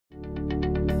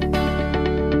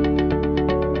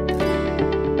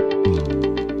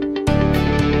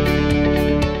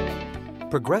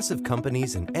Progressive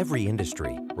companies in every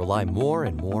industry rely more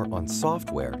and more on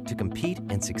software to compete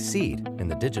and succeed in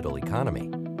the digital economy.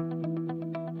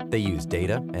 They use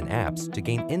data and apps to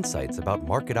gain insights about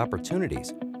market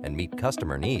opportunities and meet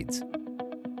customer needs.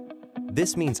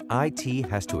 This means IT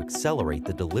has to accelerate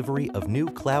the delivery of new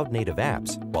cloud-native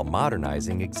apps while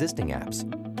modernizing existing apps,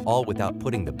 all without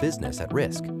putting the business at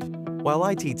risk. While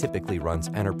IT typically runs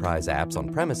enterprise apps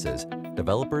on premises,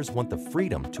 developers want the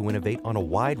freedom to innovate on a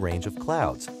wide range of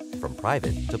clouds, from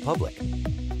private to public.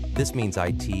 This means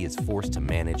IT is forced to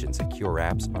manage and secure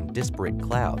apps on disparate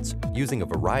clouds using a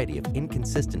variety of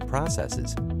inconsistent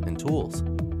processes and tools.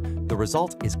 The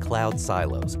result is cloud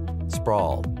silos,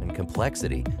 sprawl, and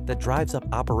complexity that drives up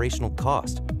operational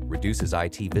cost, reduces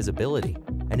IT visibility,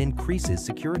 and increases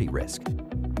security risk.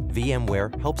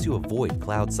 VMware helps you avoid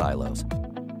cloud silos,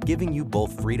 giving you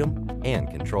both freedom and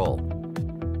control.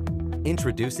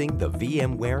 Introducing the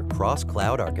VMware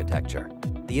Cross-Cloud Architecture,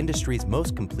 the industry's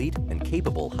most complete and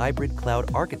capable hybrid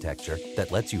cloud architecture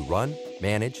that lets you run,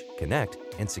 manage, connect,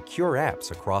 and secure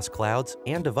apps across clouds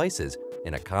and devices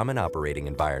in a common operating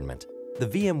environment. The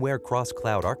VMware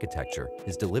Cross-Cloud Architecture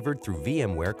is delivered through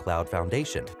VMware Cloud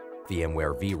Foundation,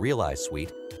 VMware vRealize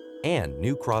Suite, and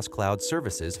new cross-cloud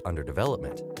services under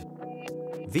development.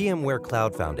 VMware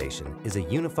Cloud Foundation is a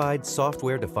unified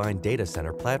software-defined data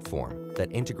center platform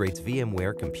that integrates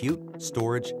VMware compute,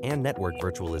 storage, and network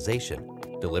virtualization,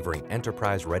 delivering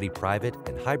enterprise-ready private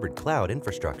and hybrid cloud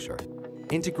infrastructure.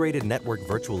 Integrated network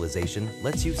virtualization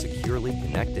lets you securely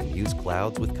connect and use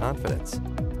clouds with confidence.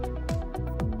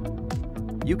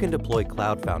 You can deploy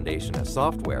Cloud Foundation as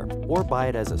software or buy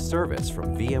it as a service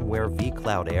from VMware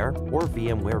vCloud Air or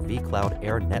VMware vCloud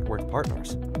Air network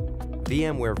partners.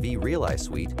 VMware vRealize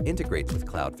Suite integrates with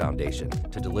Cloud Foundation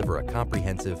to deliver a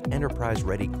comprehensive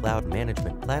enterprise-ready cloud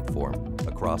management platform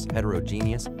across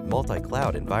heterogeneous,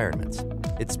 multi-cloud environments.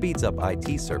 It speeds up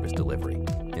IT service delivery,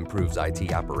 improves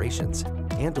IT operations,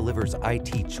 and delivers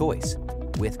IT choice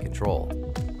with control.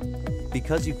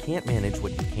 Because you can't manage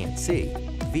what you can't see,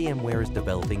 VMware is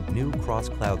developing new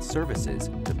cross-cloud services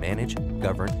to manage,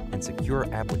 govern, and secure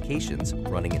applications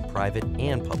running in private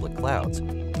and public clouds,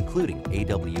 including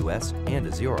AWS and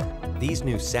Azure. These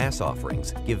new SaaS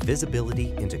offerings give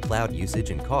visibility into cloud usage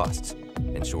and costs,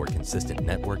 ensure consistent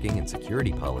networking and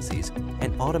security policies,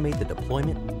 and automate the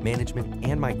deployment, management,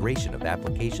 and migration of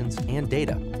applications and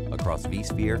data across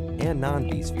vSphere and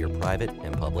non-vSphere private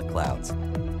and public clouds.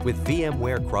 With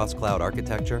VMware Cross-Cloud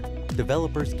Architecture,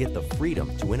 developers get the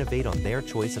freedom to innovate on their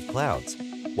choice of clouds,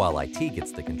 while IT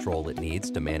gets the control it needs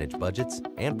to manage budgets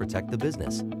and protect the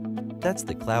business. That's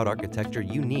the cloud architecture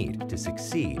you need to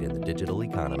succeed in the digital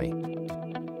economy.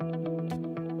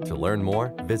 To learn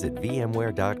more, visit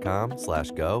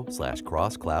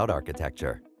vmware.com/go/cross-cloud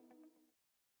architecture.